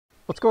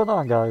What's going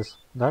on, guys?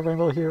 Night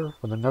Rainbow here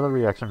with another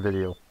reaction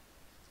video.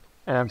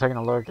 And I'm taking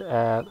a look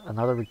at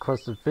another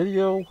requested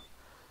video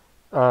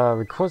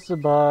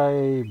requested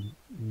by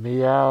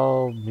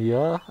Meow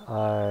Mia.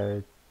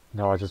 I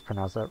know I just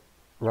pronounced that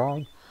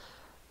wrong.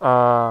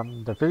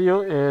 The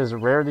video is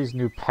Rarity's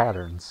New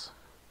Patterns.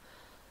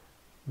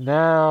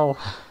 Now,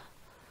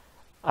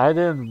 I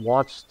didn't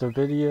watch the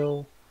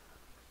video,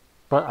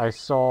 but I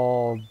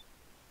saw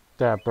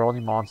that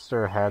Brony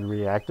Monster had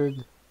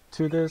reacted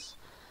to this.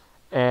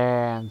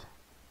 And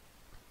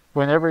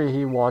whenever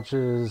he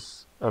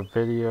watches a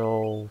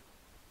video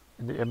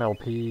in the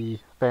MLP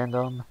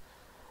fandom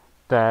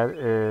that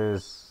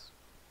is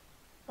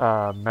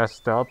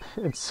messed up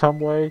in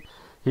some way,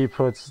 he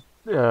puts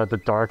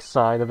the dark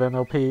side of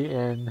MLP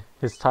in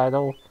his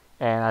title.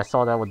 And I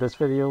saw that with this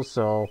video,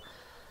 so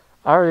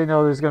I already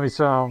know there's going to be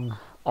some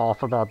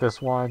off about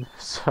this one.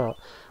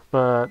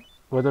 But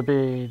with it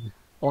being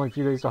only a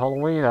few days to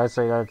Halloween, I'd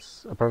say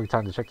that's a perfect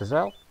time to check this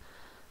out.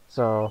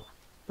 So,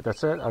 with that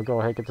said, I'll go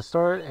ahead and get to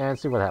start and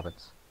see what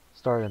happens.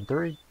 Start in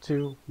 3,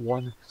 2,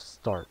 1,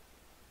 start.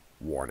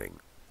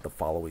 Warning. The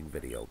following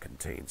video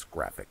contains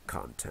graphic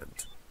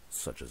content,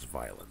 such as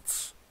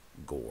violence,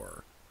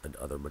 gore, and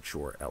other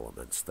mature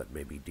elements that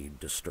may be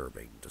deemed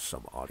disturbing to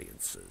some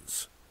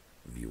audiences.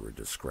 Viewer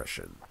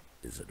discretion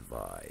is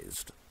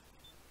advised.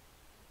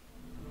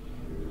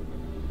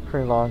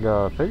 Pretty long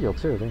video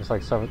too. I think it's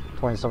like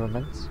 27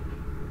 minutes.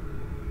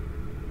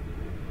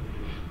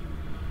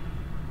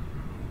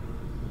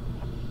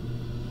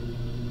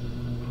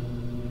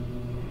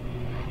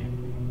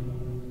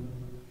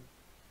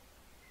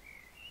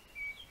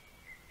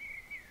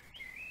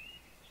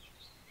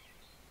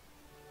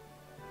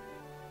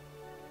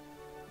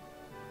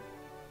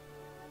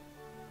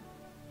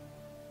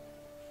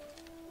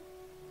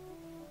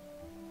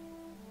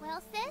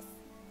 Well, sis,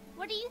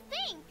 what do you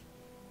think?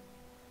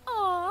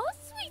 Oh,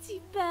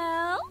 sweetie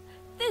Belle,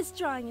 this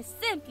drawing is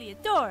simply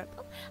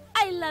adorable.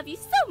 I love you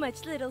so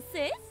much, little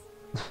sis.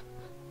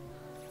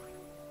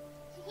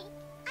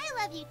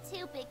 I love you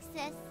too, big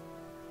sis.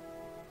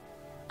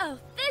 Oh,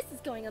 this is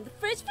going on the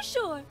fridge for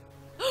sure.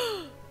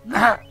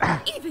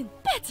 Even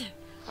better,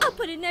 I'll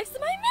put it next to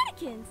my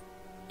mannequins.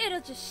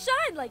 It'll just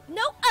shine like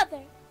no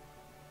other.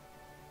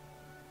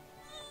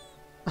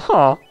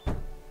 Huh.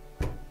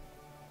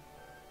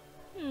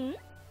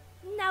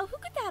 Now who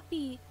could that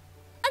be?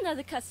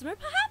 Another customer,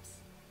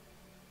 perhaps?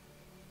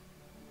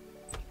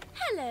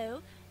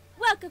 Hello.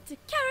 Welcome to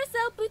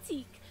Carousel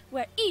Boutique,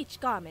 where each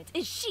garment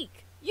is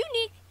chic,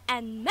 unique,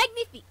 and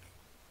magnifique.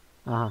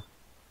 Uh-huh.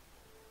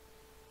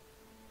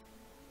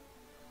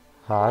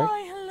 Hi.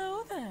 Why,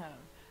 hello there.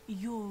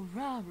 You're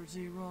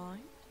Rarity, right?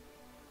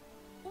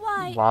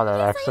 Why, Wow, that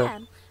yes accent. I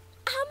am.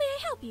 How may I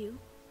help you?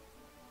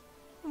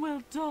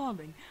 Well,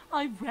 darling,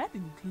 I read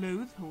in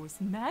Clothes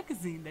Horse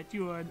magazine that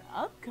you are an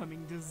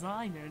upcoming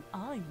designer, and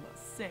I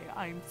must say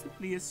I am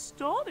simply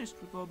astonished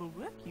with all the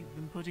work you've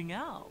been putting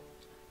out.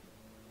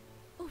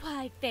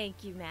 Why,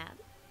 thank you, ma'am.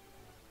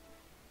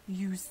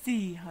 You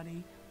see,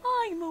 honey,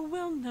 I'm a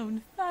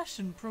well-known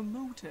fashion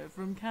promoter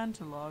from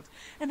Canterlot,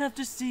 and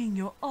after seeing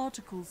your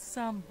article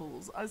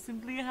samples, I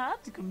simply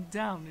had to come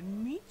down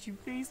and meet you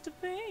face to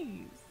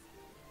face.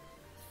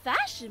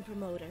 Fashion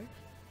promoter?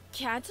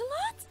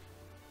 Canterlot?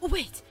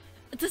 Wait,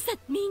 does that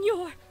mean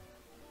you're...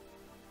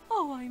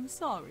 Oh, I'm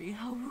sorry,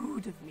 how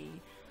rude of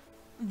me.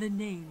 The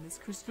name is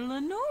Crystal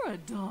Lenora,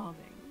 darling.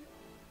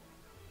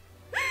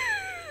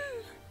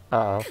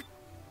 Uh-oh.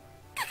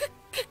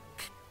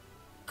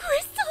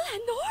 Crystal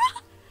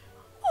Lenora?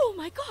 Oh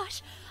my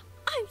gosh,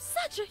 I'm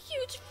such a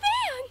huge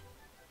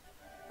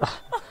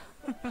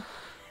fan!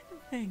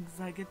 Thanks,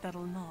 I get that a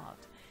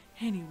lot.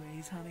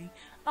 Anyways, honey,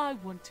 I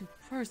want to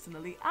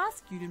personally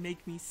ask you to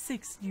make me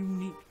 6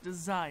 unique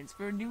designs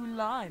for a new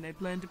line I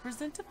plan to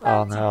present to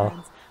fancy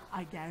friends.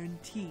 I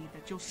guarantee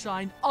that you'll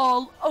shine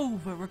all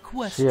over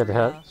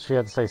Equestria. She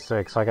had to say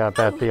 6. I got a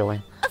bad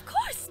feeling. Of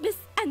course, Miss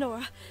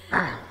Anora.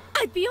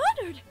 I'd be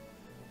honored.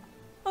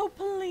 Oh,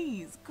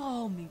 please,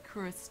 call me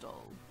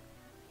Crystal.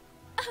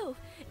 Oh,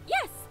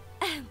 yes,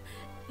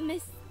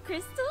 Miss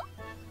Crystal?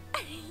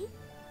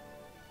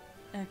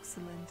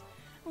 Excellent.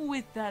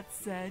 With that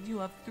said, you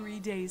have 3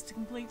 days to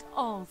complete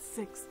all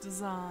 6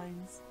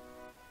 designs.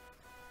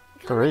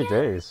 3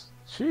 days?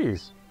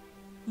 Jeez.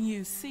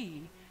 You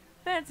see,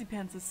 Fancy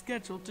Pants is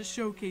scheduled to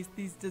showcase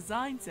these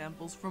design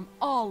samples from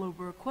all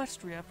over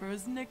Equestria for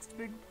his next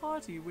big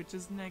party, which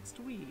is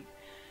next week.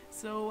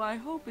 So I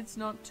hope it's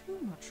not too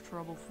much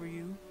trouble for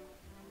you.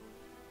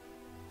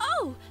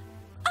 Oh,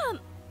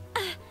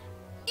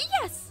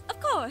 yes, of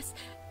course.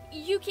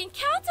 You can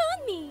count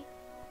on me.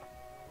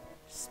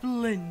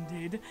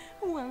 Splendid.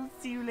 Well,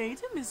 see you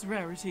later, Miss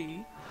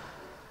Rarity.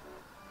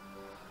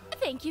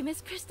 Thank you,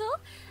 Miss Crystal.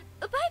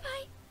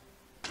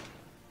 Bye-bye.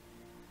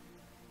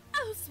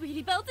 Oh,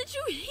 Sweetie Belle, did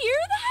you hear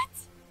that?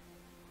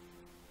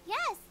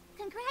 Yes,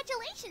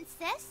 congratulations,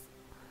 sis.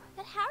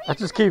 But how are you I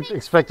just gonna keep make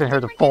expecting her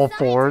to different fall designs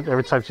forward for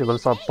every time she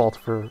lifts up today? both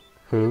of her You ran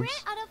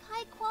hooves. out of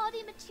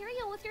high-quality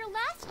material with your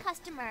last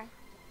customer.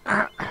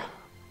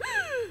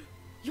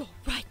 You're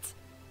right.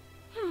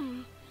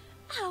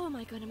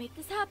 I gonna make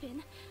this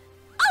happen?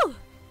 Oh!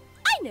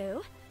 I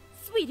know!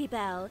 Sweetie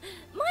Belle,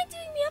 mind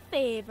doing me a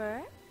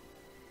favor?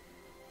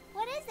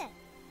 What is it?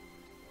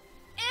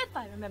 If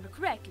I remember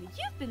correctly,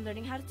 you've been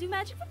learning how to do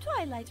magic from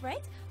Twilight,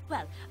 right?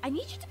 Well, I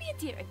need you to be a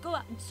dear and go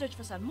out and search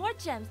for some more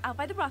gems out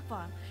by the rock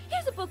farm.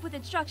 Here's a book with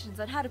instructions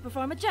on how to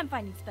perform a gem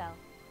finding spell.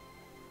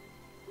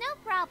 No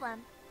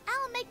problem.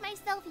 I'll make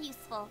myself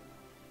useful.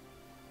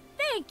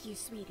 Thank you,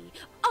 sweetie.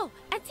 Oh,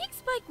 and take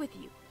Spike with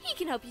you. He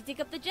can help you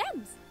dig up the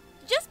gems.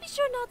 Just be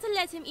sure not to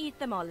let him eat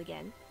them all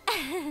again.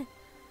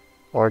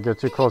 Or get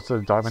too close to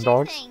the diamond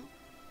Sure dogs. thing.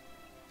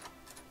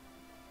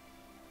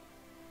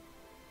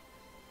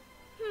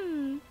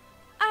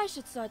 I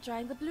should start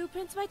drawing the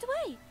blueprints right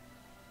away.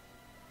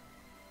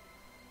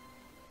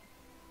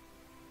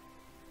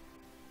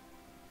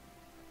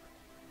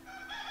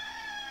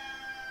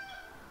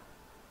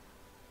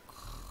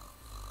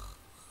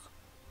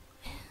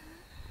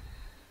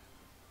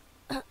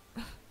 Huh?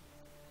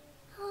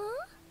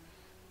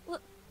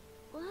 What?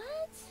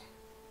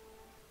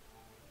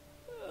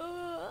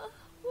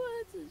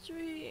 What's a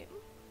dream?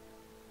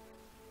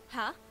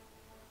 Huh?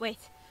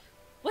 Wait.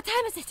 What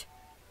time is it?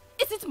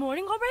 Is it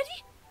morning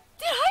already?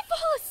 Did I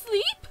fall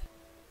asleep?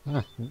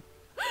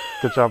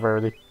 Good job,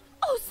 Rarity.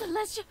 Oh,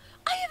 Celestia,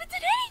 I haven't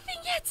done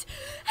anything yet!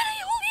 And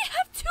I only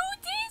have 2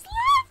 days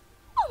left!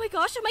 Oh my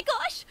gosh,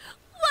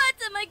 What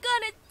am I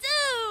gonna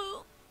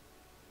do?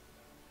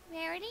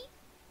 Rarity?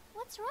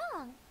 What's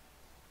wrong?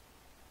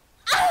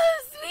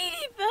 Oh,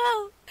 Sweetie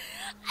Belle!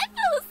 I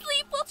fell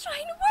asleep while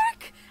trying to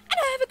work, and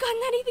I haven't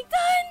gotten anything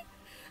done!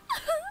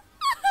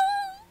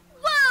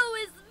 Woe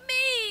is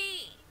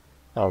me!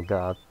 Oh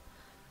god.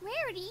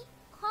 Rarity,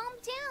 calm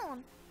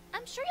down.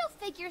 I'm sure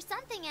you'll figure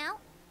something out.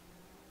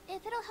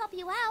 If it'll help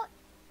you out,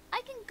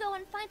 I can go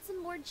and find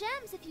some more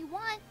gems if you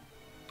want.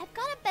 I've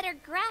got a better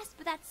grasp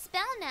of that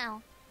spell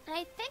now, and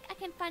I think I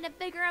can find a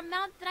bigger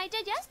amount than I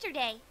did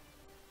yesterday.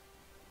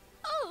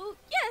 Oh,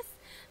 yes!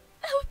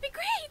 That would be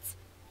great!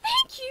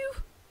 Thank you!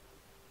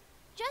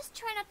 Just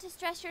try not to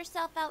stress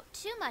yourself out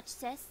too much,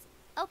 sis,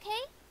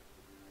 okay?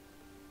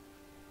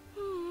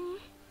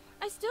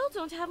 I still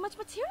don't have much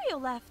material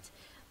left.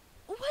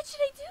 What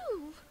should I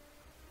do?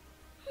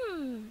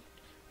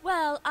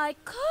 Well, I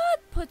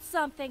could put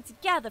something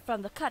together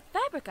from the cut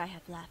fabric I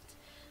have left.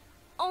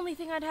 Only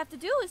thing I'd have to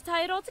do is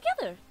tie it all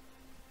together.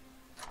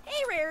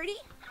 Hey, Rarity.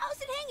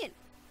 How's it hanging?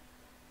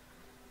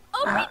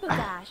 Oh, Rainbow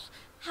Dash.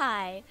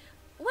 Hi.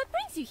 What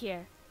brings you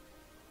here?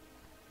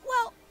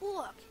 Well,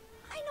 look.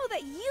 I know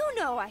that you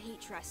know I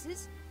hate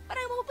dresses, but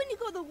I'm hoping to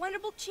go to the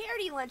wonderful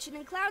charity luncheon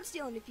in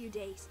Cloudsdale in a few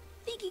days.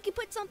 Think you could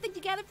put something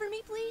together for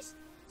me, please?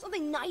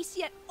 Something nice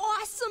yet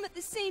awesome at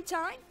the same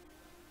time?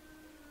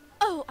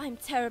 Oh, I'm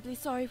terribly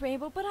sorry,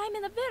 Rainbow, but I'm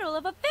in the middle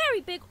of a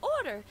very big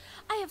order.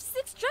 I have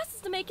 6 dresses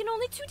to make in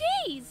only 2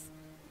 days.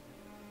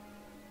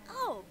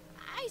 Oh,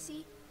 I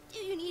see. Do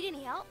you need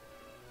any help?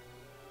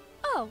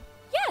 Oh,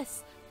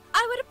 yes.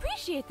 I would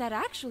appreciate that,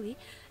 actually.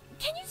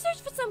 Can you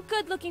search for some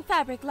good-looking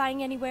fabric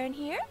lying anywhere in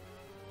here?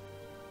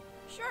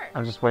 Sure.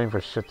 I'm just waiting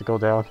for shit to go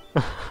down.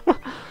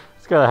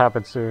 It's gonna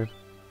happen soon.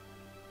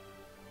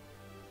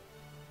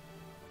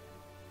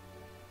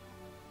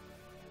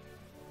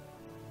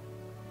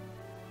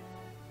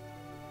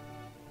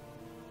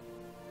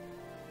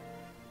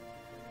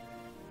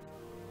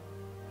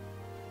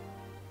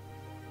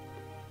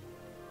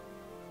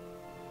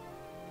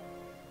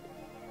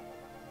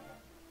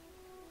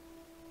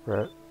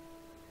 Right.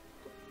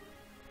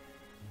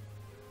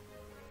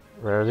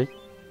 Rarity?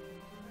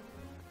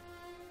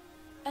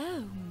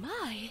 Oh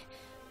my.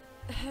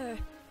 Her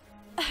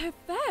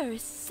fur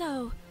is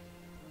so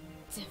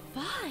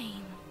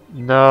divine.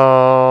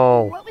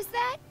 No! What was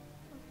that?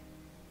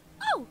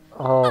 Oh!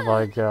 Oh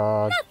my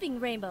god. Nothing,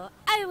 Rainbow.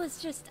 I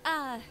was just,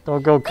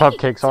 Don't go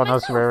thinking cupcakes to on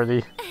us, myself.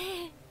 Rarity.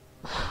 Okay.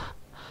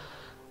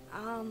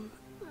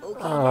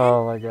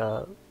 Oh my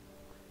god.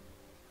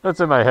 That's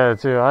in my head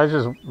too. I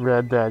just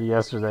read that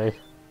yesterday.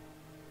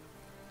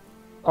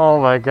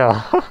 Oh my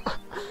god.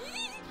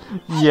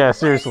 Yeah,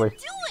 seriously. What are you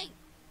doing?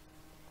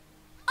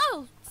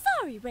 Oh,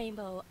 sorry,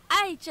 Rainbow.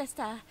 I just,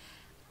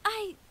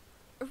 I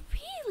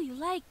really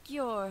like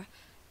your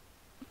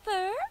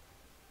fur.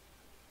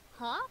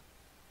 Huh?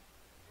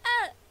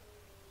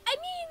 I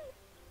mean,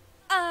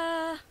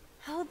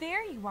 Oh,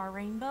 there you are,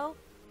 Rainbow.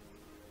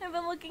 I've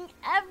been looking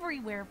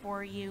everywhere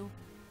for you.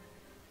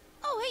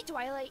 Oh, hey,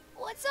 Twilight.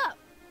 What's up?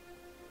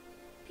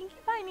 Pinkie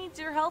Pie needs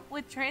your help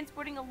with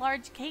transporting a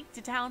large cake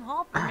to Town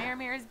Hall for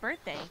Mary's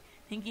birthday.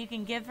 Think you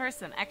can give her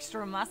some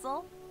extra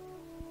muscle?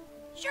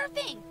 Sure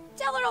thing.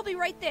 Tell her I'll be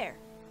right there.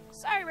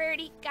 Sorry,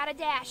 Rarity. Gotta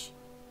dash.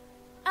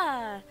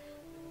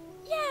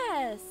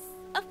 yes,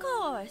 of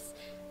course.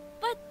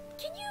 But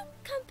can you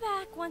come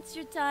back once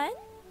you're done?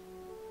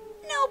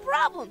 No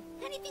problem.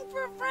 Anything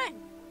for a friend.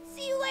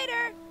 See you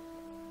later.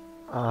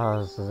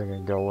 This isn't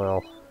gonna go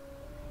well.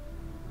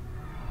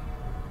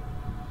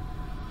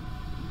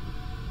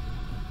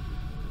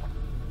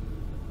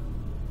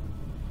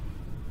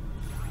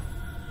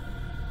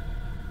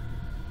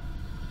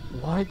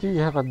 Why do you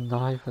have a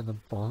knife in the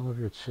bottom of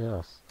your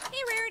chest? Hey,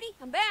 Rarity.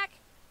 I'm back.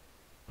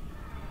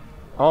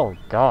 Oh,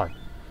 God.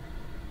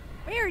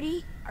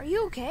 Rarity, are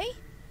you okay?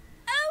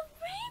 Oh,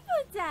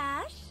 Rainbow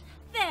Dash!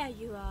 There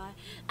you are.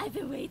 I've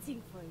been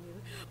waiting for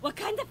you. What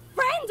kind of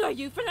friend are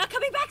you for not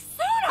coming back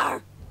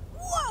sooner?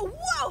 Whoa,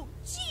 whoa!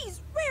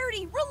 Jeez,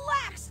 Rarity,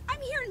 relax! I'm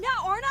here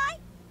now, aren't I?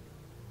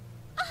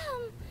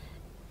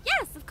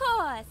 Yes, of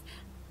course.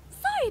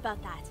 Sorry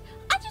about that.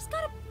 I just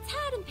got a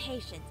tad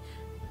impatient.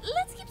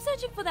 Let's keep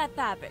searching for that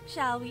fabric,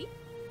 shall we?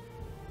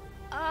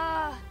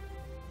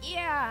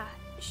 Yeah,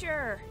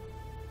 sure.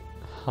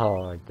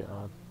 Oh, my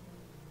God.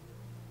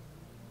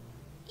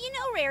 You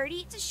know,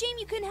 Rarity, it's a shame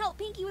you couldn't help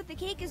Pinky with the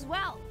cake as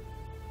well.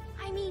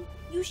 I mean,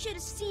 you should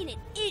have seen it.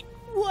 It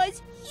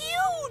was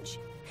huge!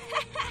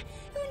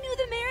 Who knew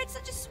the mayor had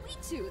such a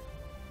sweet tooth?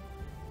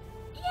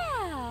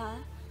 Yeah.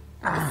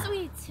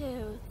 Sweet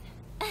tooth.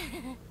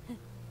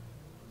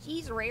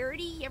 Geez,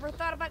 Rarity, you ever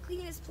thought about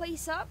cleaning this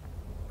place up?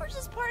 Or is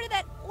this part of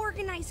that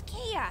organized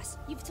chaos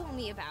you've told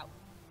me about?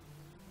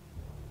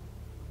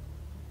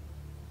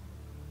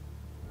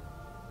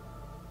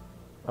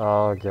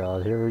 Oh,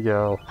 God. Here we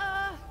go.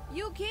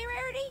 You okay,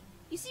 Rarity?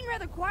 You seem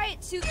rather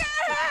quiet, too.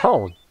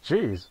 Oh,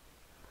 jeez.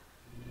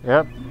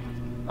 Yep.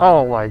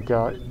 Oh, my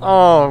God.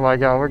 Oh, my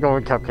God. We're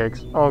going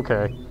cupcakes.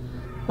 Okay.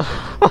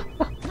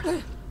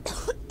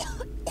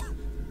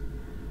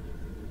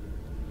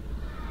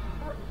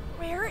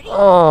 Rarity?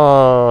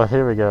 Oh,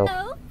 here we go.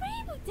 Oh,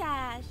 Rainbow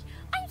Dash!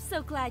 I'm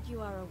so glad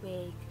you are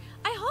awake.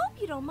 I hope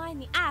you don't mind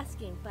me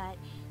asking, but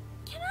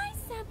can I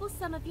sample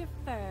some of your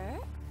fur?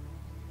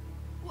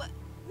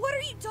 What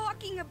are you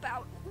talking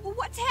about?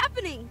 What's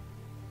happening?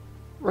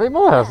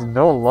 Rainbow has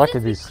no luck in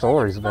Since we these couldn't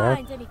stories, man.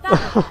 find any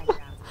fabric lying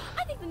around,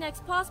 I think the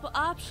next possible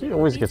option She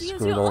always would be gets to use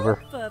screwed your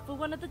over. own fur for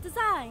one of the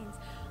designs.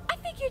 I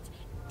figured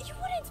you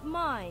wouldn't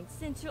mind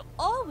since you're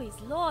always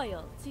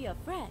loyal to your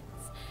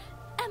friends.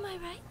 Am I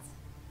right?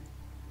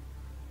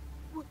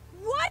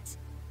 What?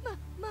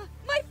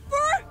 My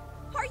fur?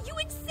 Are you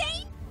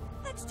insane?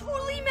 That's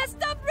totally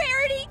messed up,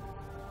 Rarity!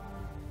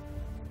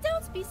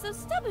 Don't be so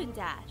stubborn,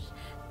 Dash.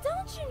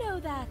 Don't you know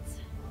that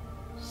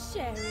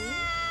sharing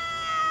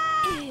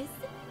is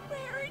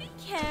Rarity,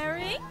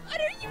 caring? what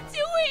are you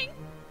doing?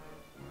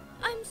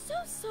 I'm so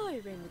sorry,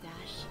 Rainbow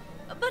Dash,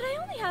 but I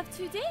only have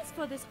 2 days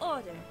for this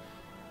order.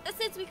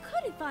 Since we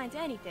couldn't find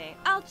anything,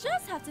 I'll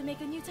just have to make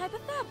a new type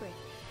of fabric.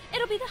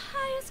 It'll be the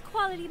highest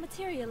quality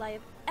material I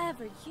have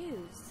ever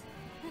used.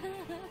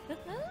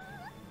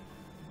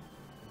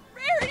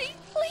 Rarity,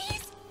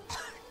 please!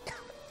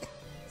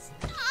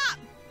 Stop!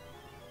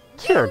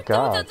 Dear You don't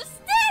God. understand,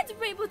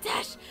 Rainbow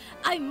Dash!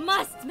 I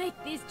must make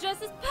these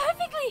dresses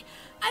perfectly!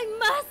 I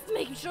must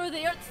make sure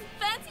they are to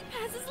Fancy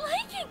Pants'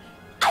 liking!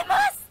 I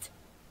must!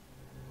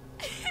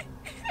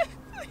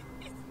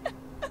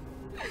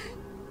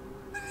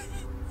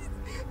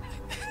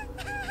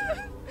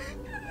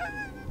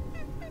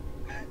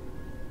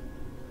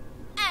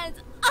 And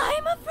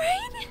I'm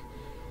afraid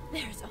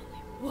there's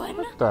only one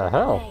What the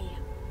hell? way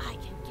I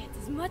can get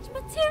as much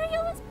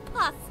material as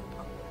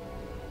possible.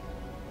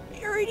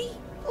 Rarity,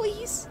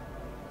 please.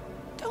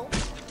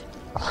 Don't.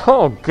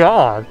 Oh,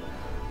 God.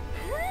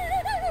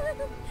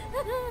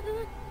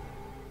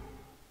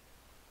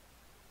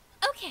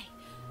 Okay,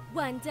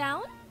 1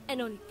 down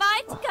and only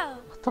 5 to go.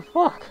 What the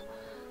fuck?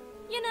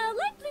 You know,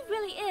 light blue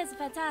really is a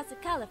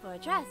fantastic color for a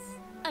dress,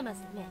 I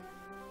must admit.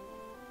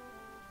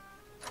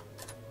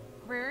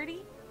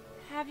 Rarity,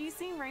 have you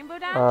seen Rainbow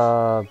Dash?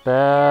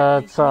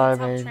 Bad Apparently she needs help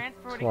timing.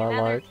 transporting another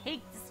Twilight.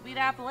 cake to Sweet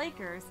Apple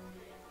Acres.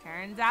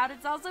 Turns out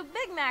it's also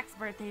Big Mac's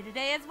birthday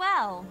today as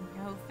well.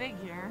 Go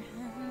figure.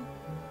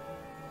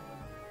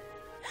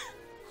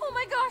 Oh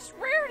my gosh,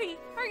 Rarity,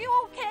 are you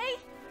okay?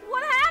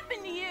 What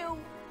happened to you?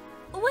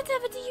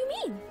 Whatever do you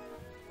mean?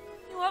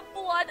 You have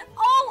blood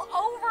all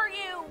over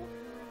you.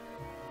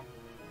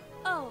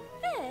 Oh,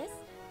 this?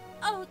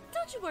 Oh,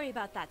 don't you worry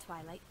about that,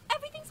 Twilight.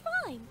 Everything's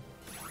fine.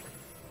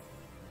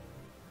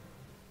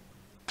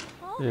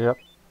 Huh? Yep.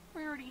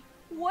 Rarity,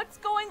 what's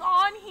going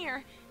on here?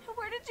 And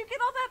where did you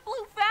get all that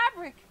blue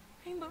fabric?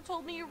 Rainbow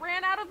told me you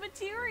ran out of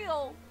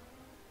material.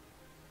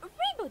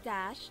 Rainbow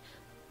Dash?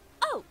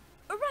 Oh,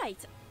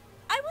 right.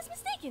 I was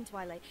mistaken,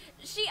 Twilight.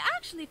 She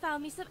actually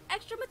found me some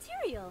extra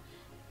material.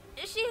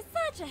 She is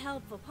such a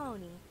helpful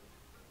pony.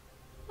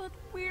 But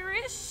where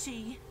is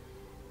she?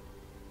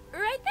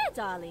 Right there,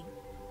 darling.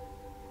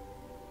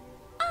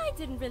 I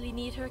didn't really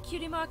need her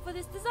cutie mark for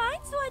this design,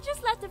 so I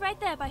just left it right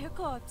there by her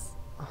corpse.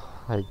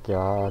 Oh, my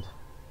God.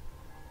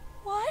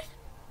 What?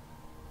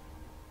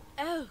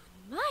 Oh,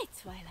 my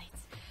Twilight.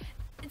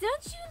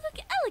 Don't you look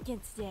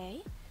elegant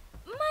today?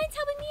 Mind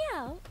helping me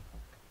out?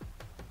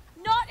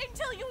 Not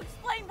until you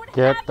explain what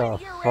Get happened the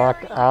here, fuck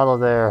Rarity. out of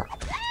there.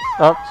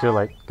 Oh, too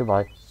late.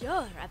 Goodbye.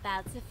 You're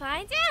about to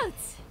find out,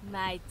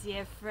 my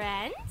dear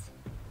friend.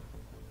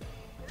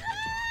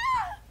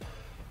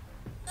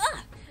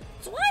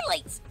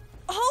 Twilight!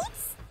 Hold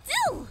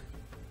still!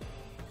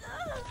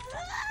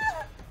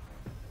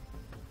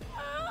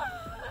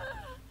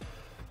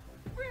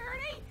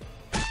 Rarity!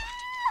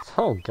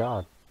 Oh,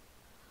 God.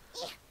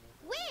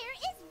 Where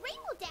is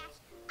Rainbow Dash?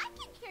 I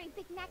can carry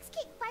Big Mac's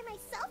cake by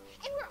myself,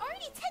 and we're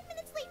already 10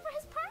 minutes late for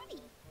his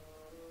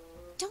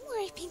don't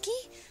worry, Pinky.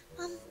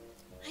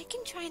 I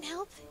can try and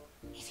help.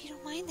 If you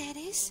don't mind, that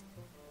is.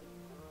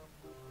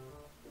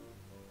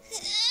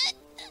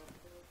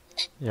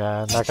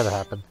 Yeah, not gonna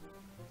happen.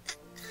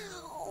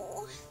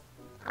 Ow.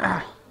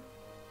 I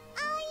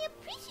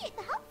appreciate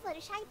the help,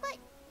 Fluttershy, but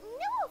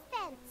no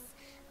offense.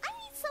 I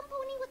need some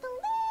pony with a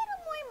little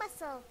more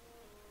muscle.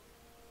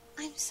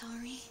 I'm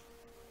sorry.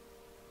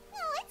 No,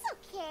 it's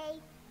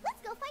okay.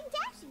 Let's go find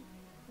Dashy.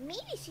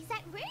 Maybe she's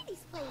at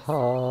Rarity's place.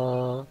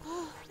 Oh,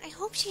 I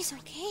hope she's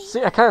okay.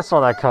 See, I kind of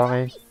saw that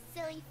coming. Don't be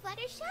silly,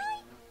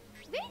 Fluttershy.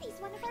 Rarity's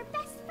one of our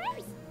best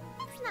friends.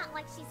 It's not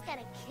like she's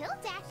gonna kill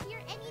Dashy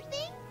or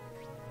anything.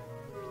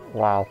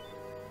 Wow.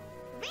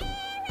 Rarity!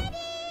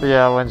 But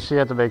yeah, when she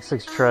had to make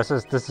 6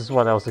 dresses, this is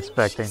what I was think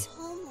expecting. She's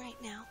home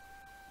right now.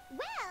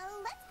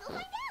 Well, let's go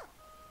find out.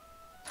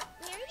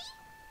 Rarity?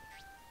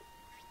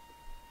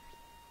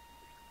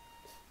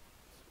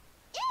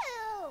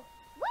 Ew!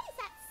 What is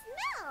that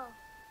smell?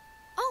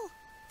 Oh,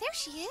 there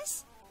she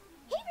is.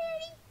 Hey,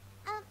 Rarity.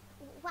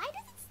 Why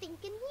does it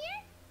stink in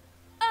here?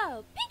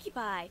 Oh, Pinkie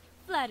Pie,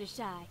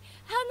 Fluttershy,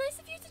 how nice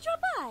of you to drop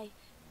by.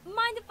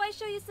 Mind if I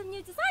show you some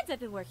new designs I've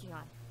been working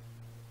on?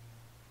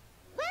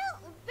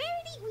 Well,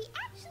 Rarity, we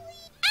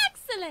actually...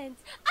 Excellent!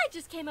 I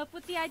just came up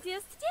with the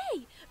ideas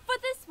today. For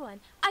this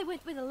one, I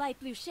went with a light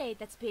blue shade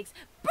that speaks,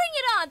 "Bring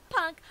it on,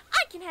 punk!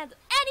 I can handle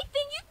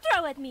anything you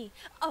throw at me!"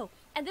 Oh,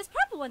 and this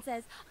purple one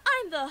says,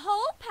 "I'm the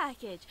whole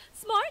package.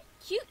 Smart,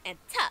 cute, and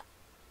tough."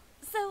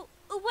 So,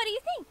 what do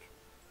you think?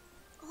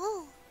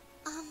 Oh,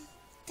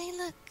 they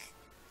look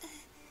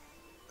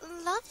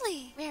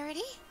lovely,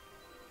 Rarity.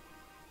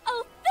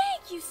 Oh,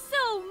 thank you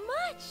so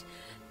much!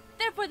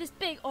 Therefore, this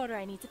big order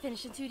I need to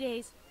finish in 2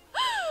 days.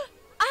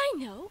 I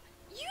know!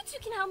 You two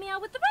can help me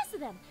out with the rest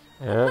of them.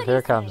 Yeah, What do here you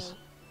it comes. say?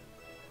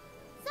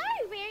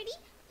 Sorry, Rarity.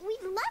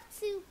 We'd love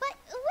to, but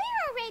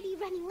we're already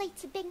running late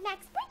to Big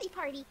Mac's birthday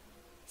party.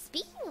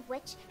 Speaking of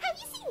which, have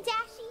you seen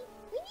Dashy?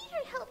 We need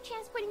her help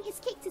transporting his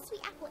cake to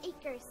Sweet Apple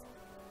Acres.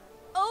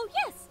 Oh,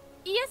 yes.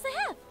 Yes, I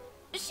have.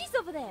 She's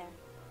over there.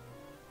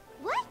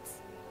 What?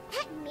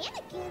 That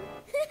mannequin?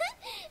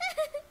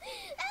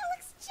 That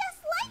looks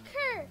just like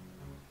her.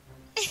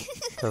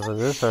 Because it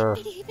is her.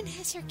 It even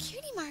has your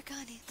cutie mark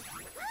on it.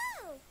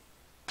 Oh.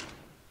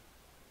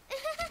 Hey,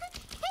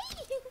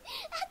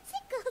 that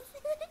tickles.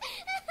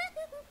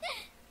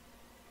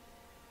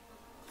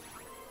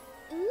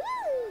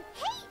 Ooh,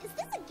 hey, is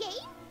this a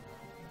game?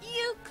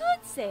 You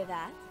could say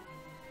that.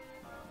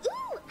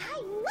 Ooh,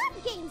 I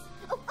love games.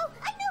 Oh,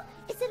 I know.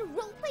 Is it a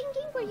role-playing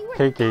game where you are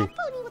Pinky. the bad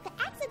pony with the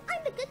axe and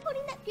I'm the good pony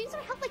that gives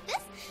her help like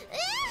this?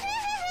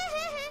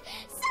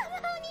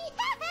 Pony,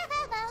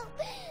 help!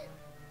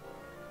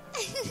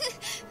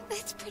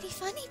 That's pretty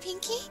funny,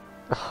 Pinky.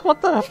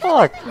 What the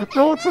fuck?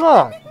 No, it's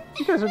not.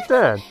 You guys are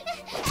dead.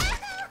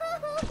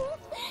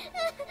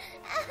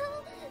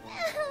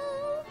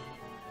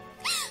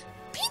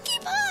 Pinkie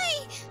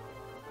Pie!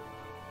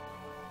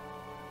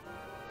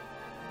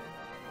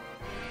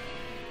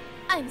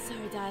 I'm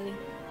sorry, darling,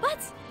 but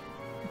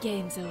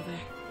game's over.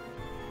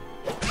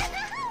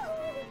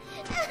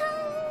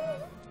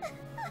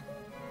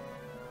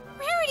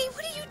 Rarity,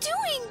 what are you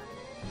doing?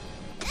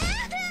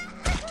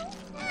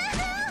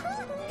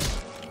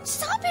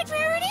 Stop it,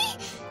 Rarity!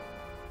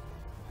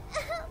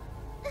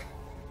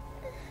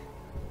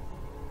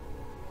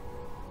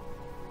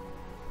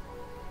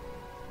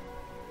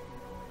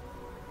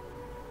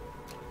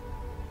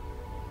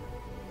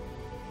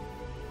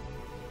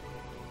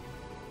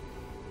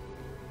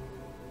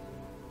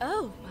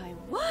 Oh, my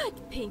word,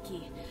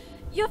 Pinky.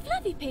 Your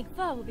fluffy pink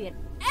fur will be an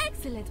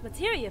excellent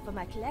material for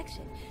my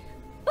collection.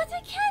 But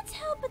I can't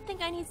help but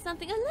think I need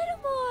something a little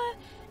more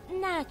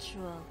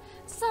natural.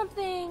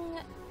 Something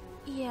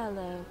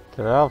yellow.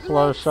 Get out,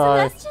 Like Fluttershy.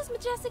 Celestia's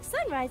majestic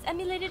sunrise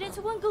emulated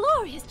into one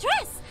glorious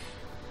dress.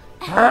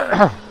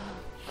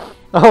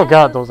 Oh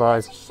god, those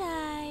eyes.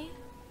 Fluttershy.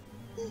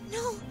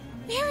 No,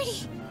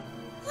 Rarity!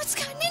 What's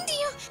gotten into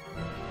you?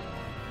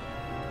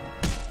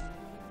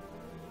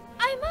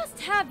 I must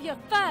have your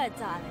fur,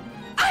 darling.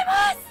 I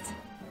must!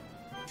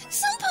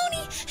 Some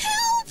pony,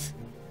 help!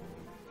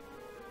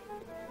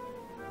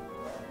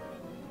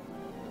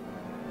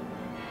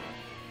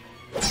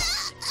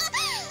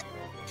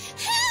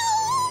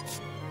 Help!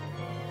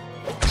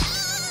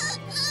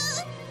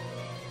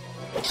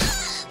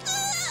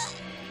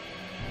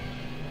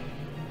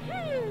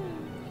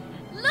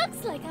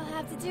 Looks like I'll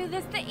have to do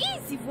this the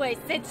easy way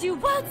since you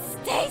won't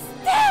stay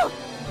still!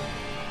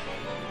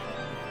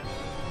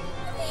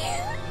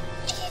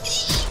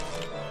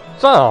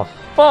 So,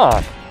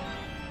 fuck.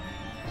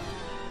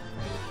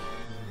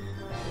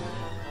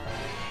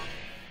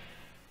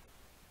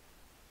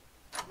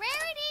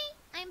 Rarity,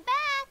 I'm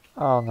back.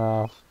 Oh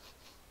no.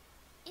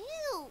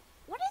 Ew,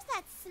 what is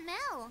that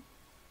smell?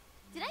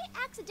 Did I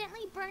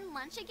accidentally burn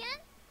lunch again?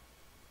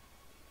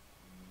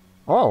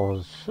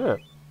 Oh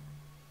shit.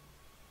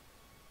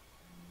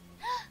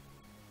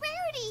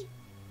 Rarity,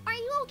 are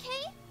you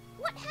okay?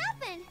 What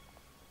happened?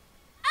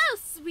 Oh,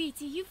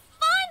 sweetie, you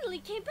finally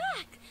came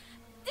back!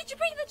 Did you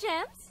bring the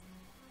gems?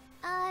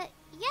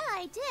 Yeah,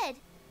 I did.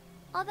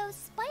 Although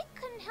Spike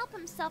couldn't help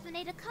himself and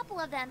ate a couple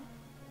of them.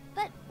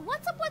 But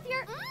what's up with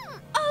your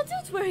Oh,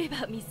 don't worry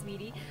about me,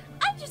 sweetie.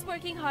 I'm just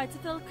working hard to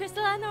fill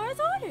Crystal and Nora's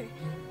order.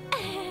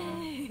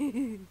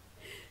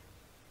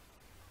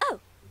 Oh,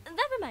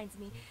 that reminds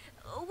me.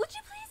 Would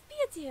you please be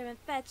a dear and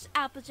fetch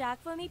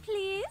Applejack for me,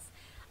 please?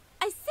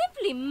 I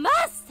simply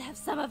must have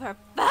some of her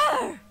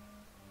fur!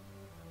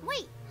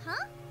 Wait,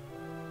 huh?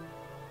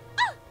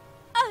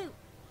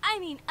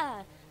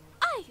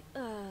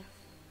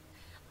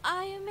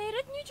 I made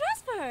a new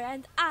dress for her,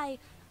 and I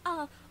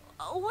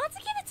want to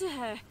give it to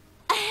her.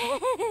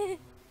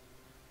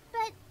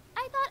 But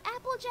I thought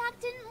Applejack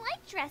didn't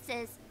like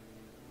dresses.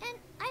 And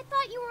I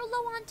thought you were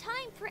low on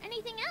time for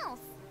anything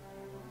else.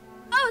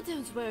 Oh,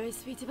 don't worry,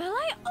 Sweetie Belle.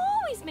 I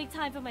always make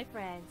time for my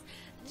friends.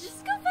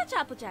 Just go fetch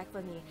Applejack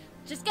for me.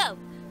 Just go.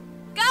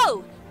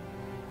 Go!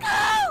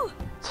 Go!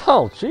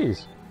 Oh,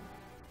 jeez.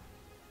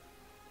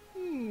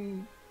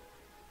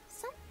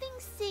 Something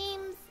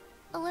seems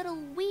a little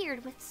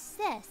weird with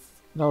Sis.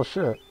 No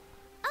shit.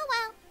 Oh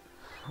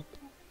well.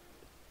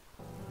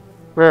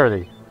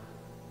 Rarity.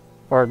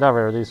 Or not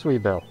Rarity,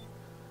 Sweet Belle.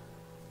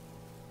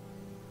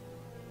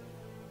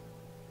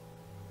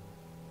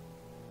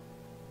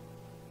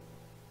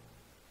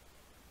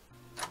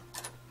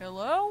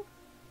 Hello?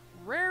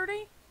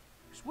 Rarity?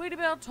 Sweetie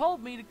Belle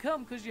told me to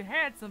come because you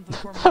had something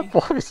for That me.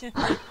 voice.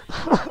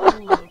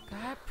 Look,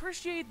 I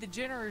appreciate the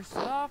generous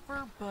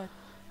offer, but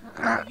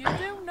you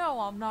do know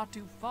I'm not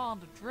too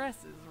fond of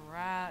dresses,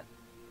 right?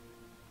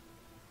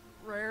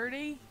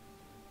 Rarity?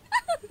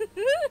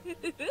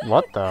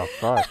 What the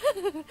fuck?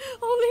 Only 1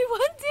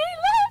 day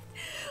left!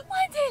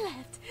 1 day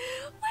left!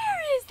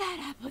 Where is that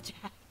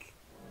Applejack?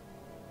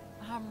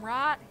 I'm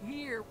right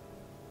here.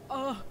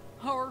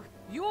 Are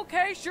you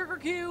okay, Sugar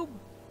Cube?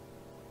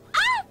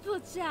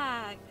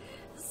 Applejack!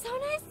 So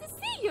nice to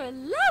see your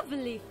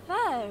lovely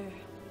fur.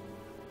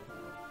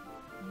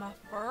 My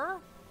fur?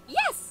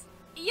 Yes,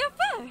 your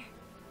fur.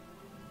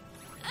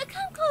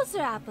 Come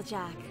closer,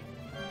 Applejack.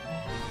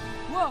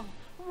 Whoa,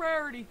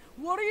 Rarity,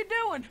 what are you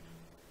doing?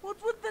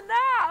 What's with the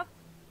knife?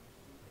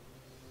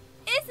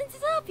 Isn't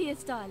it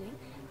obvious, darling?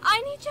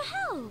 I need your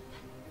help.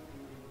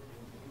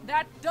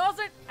 That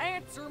doesn't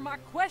answer my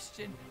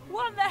question.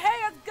 What in the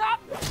heck's got...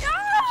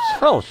 Ah!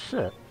 Oh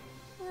shit.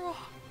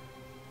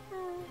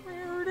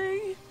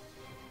 Rarity?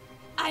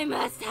 I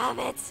must have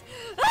it.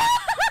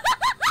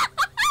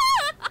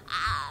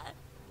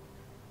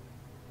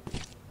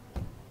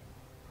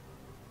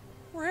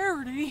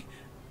 Rarity?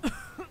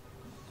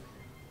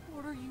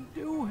 What are you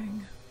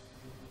doing?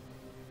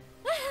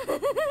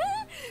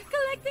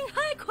 Collecting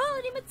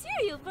high-quality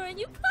material for a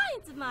new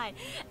client of mine.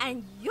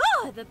 And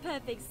you're the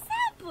perfect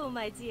sample,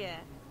 my dear.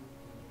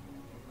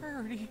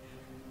 Rarity,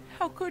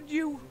 how could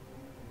you...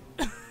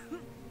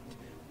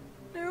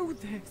 do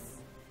this?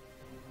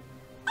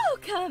 Oh,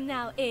 come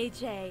now,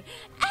 AJ.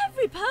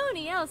 Every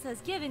pony else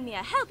has given me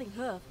a helping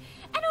hoof.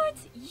 And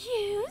aren't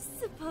you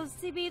supposed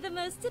to be the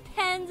most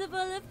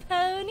dependable of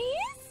ponies?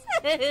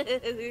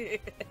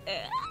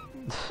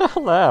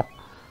 Laugh.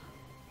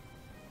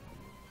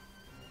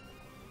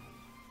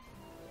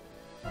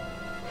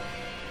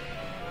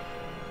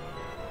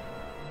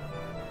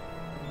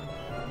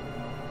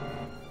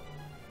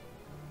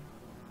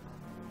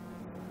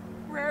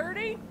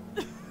 Rarity?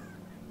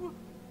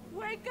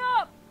 Wake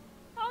up!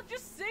 Don't you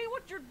see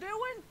what you're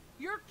doing?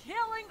 You're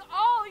killing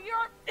all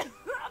your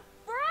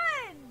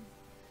friends!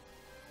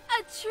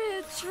 A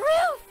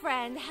true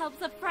friend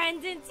helps a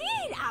friend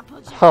indeed,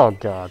 Applejack. Oh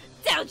god.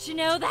 Don't you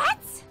know that?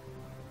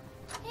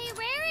 Hey,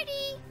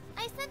 Rarity!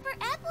 I sent for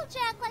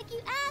Applejack like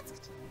you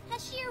asked.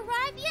 Has she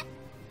arrived yet?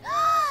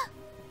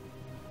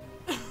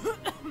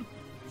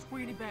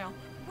 Sweetie Belle,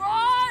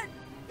 run!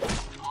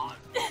 Oh,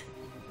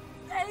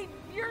 save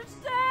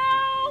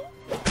yourself!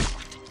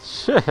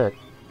 Shit.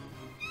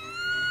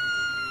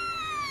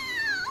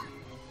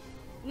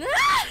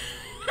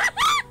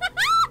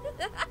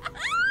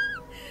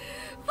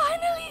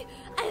 Finally,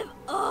 I have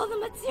all the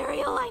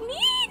material I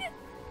need.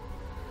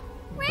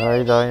 No,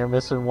 you don't. You're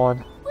missing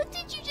one. What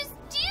did you just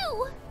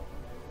do?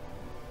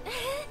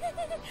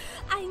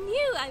 I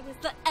knew I was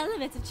the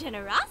element of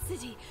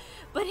generosity,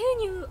 but who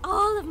knew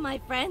all of my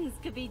friends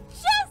could be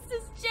just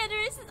as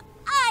generous as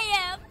I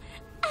am?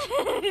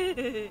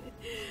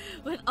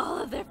 With all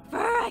of their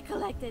fur I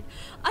collected,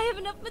 I have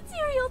enough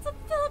material to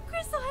fill up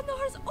Crystal and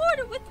Nora's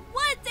order with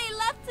 1 day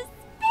left to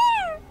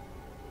spare.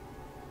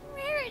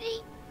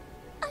 Rarity,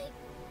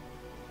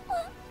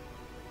 well,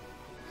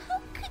 how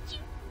could you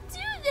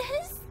do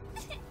this?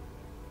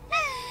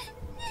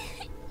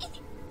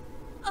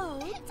 Oh,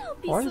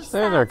 don't be Why are so you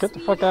standing there? sad, Get the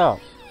fuck sweetie. out.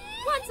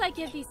 Once I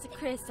give these to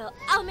Crystal,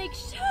 I'll make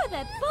sure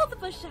that both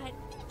of us shine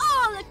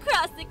all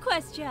across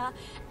Equestria.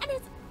 And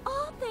it's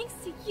all thanks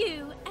to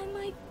you and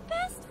my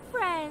best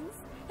friends.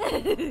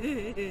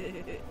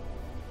 I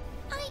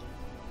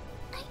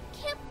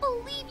can't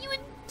believe you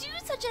would do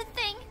such a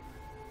thing.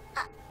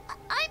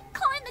 I'm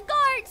calling the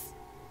guards.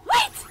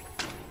 Wait!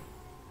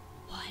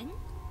 1,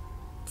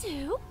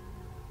 2,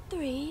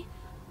 3,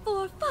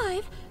 4,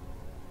 5.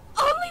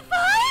 Only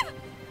 5?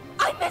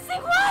 I'm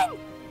missing 1!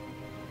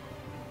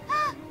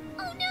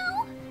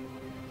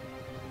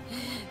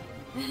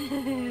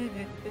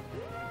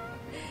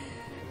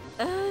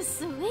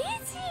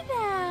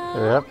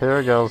 Yep, here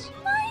it goes.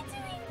 Mind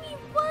doing me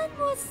one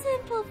more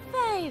simple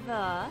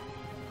favor?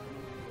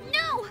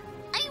 No!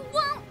 I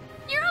won't!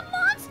 You're a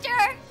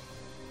monster!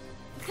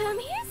 Come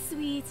here,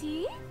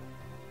 sweetie.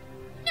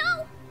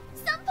 No!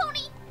 Some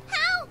pony!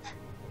 Help!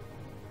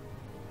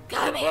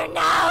 Come here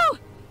now!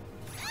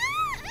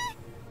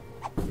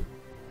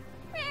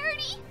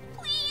 Rarity,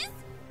 please!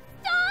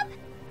 Stop!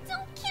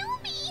 Don't kill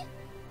me!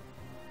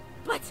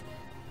 But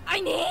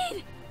I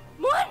need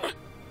one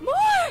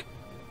more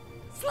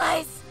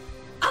slice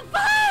of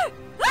fur!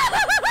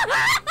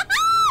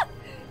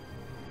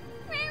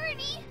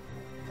 Rarity,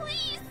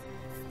 please!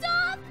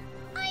 Stop!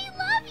 I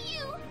love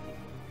you!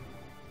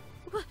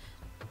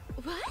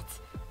 What?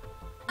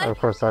 Of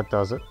course that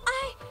does it.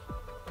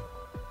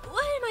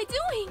 What am I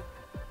doing?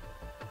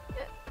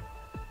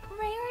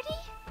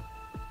 Rarity?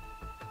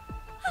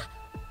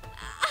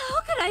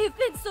 How could I have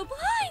been so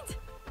blind?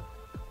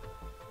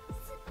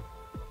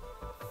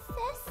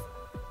 Sis?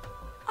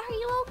 Are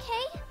you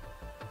okay?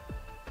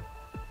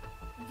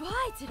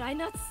 Why did I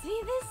not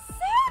see this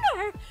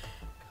sooner?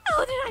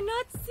 How did I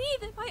not see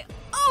that my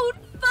own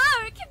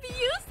fur can be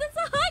used as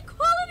a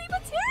high-quality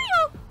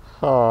material?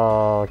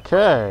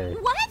 Okay.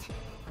 What?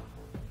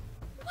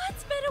 What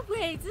better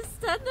way to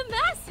stun the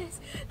masses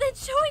than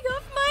showing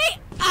off my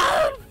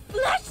own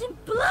flesh and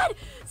blood,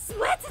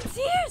 sweat and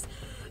tears,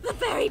 the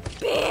very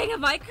being of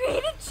my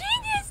creative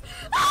genius?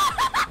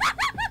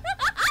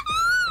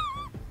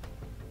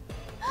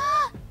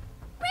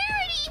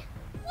 Rarity!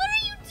 What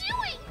are you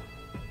doing?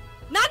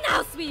 Not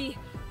now, sweetie.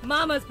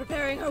 Mama's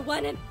preparing her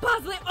one and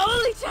possibly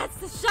only chance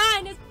to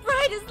shine as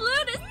bright as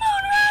Luna's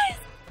moonrise.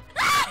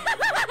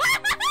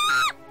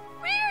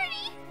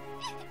 Rarity!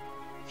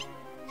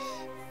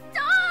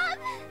 Stop!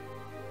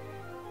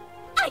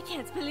 I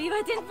can't believe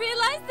I didn't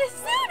realize this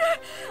sooner.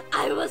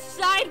 I will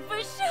shine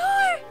for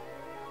sure.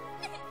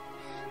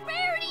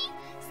 Rarity!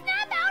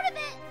 Snap out of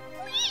it!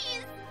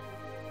 Please!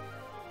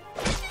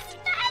 This is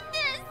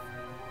madness!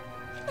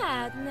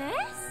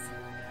 Madness?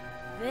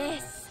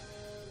 This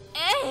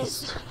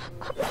is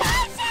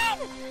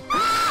passion!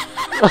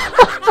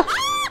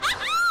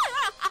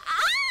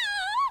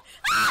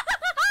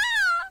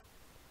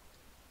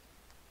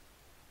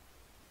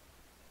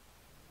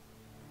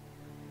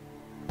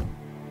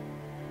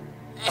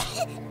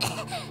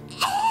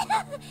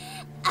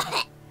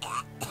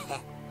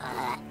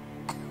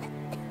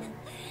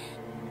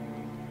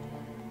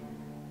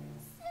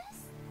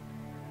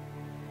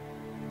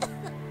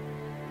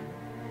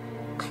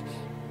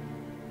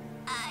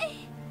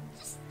 I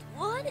just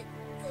wanted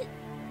to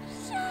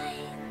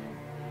shine.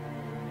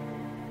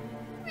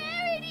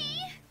 Rarity!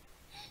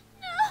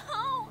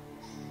 No!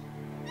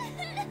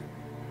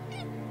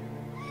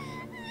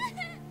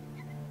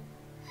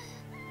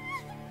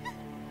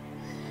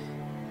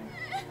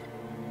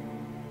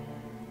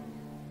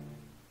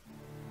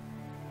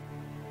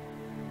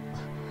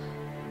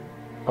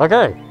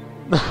 Okay.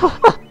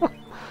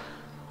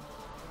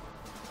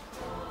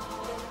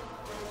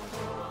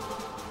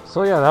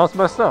 So yeah, that was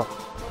messed up.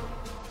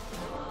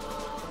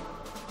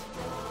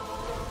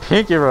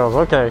 Pinky Rose,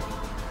 okay.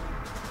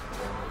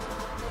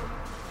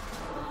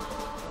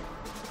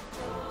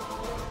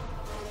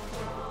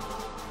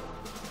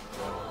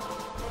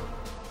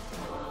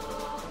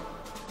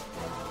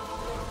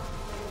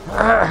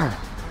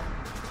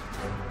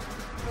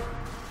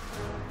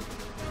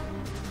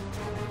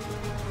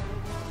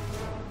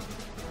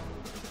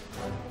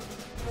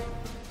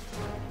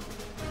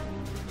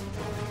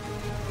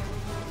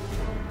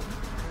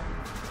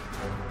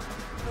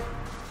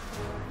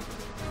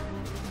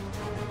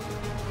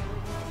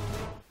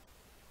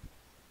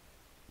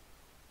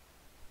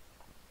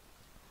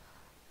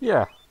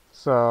 Yeah,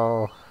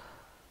 so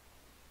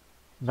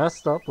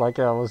messed up like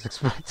I was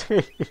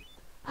expecting.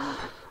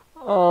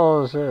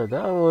 Oh shit,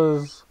 that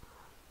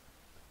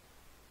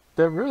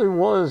really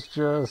was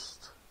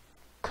just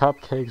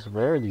Cupcake's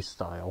Rarity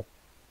style.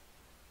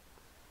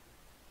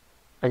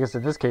 I guess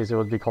in this case it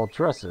would be called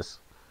dresses.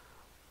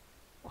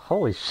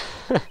 Holy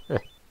shit.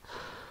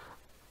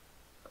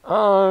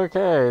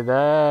 Okay,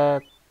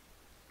 that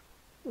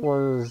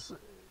was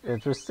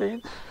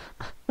interesting.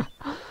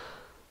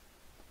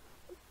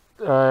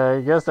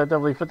 I guess that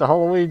definitely fit the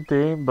Halloween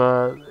theme,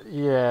 but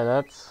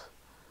yeah,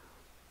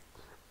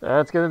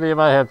 that's gonna be in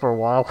my head for a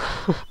while.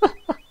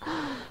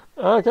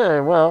 Okay,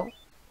 well,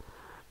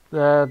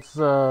 that's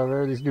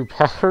Rarity's new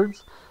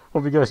patterns.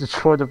 Hope you guys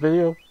enjoyed the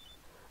video.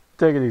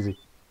 Take it easy.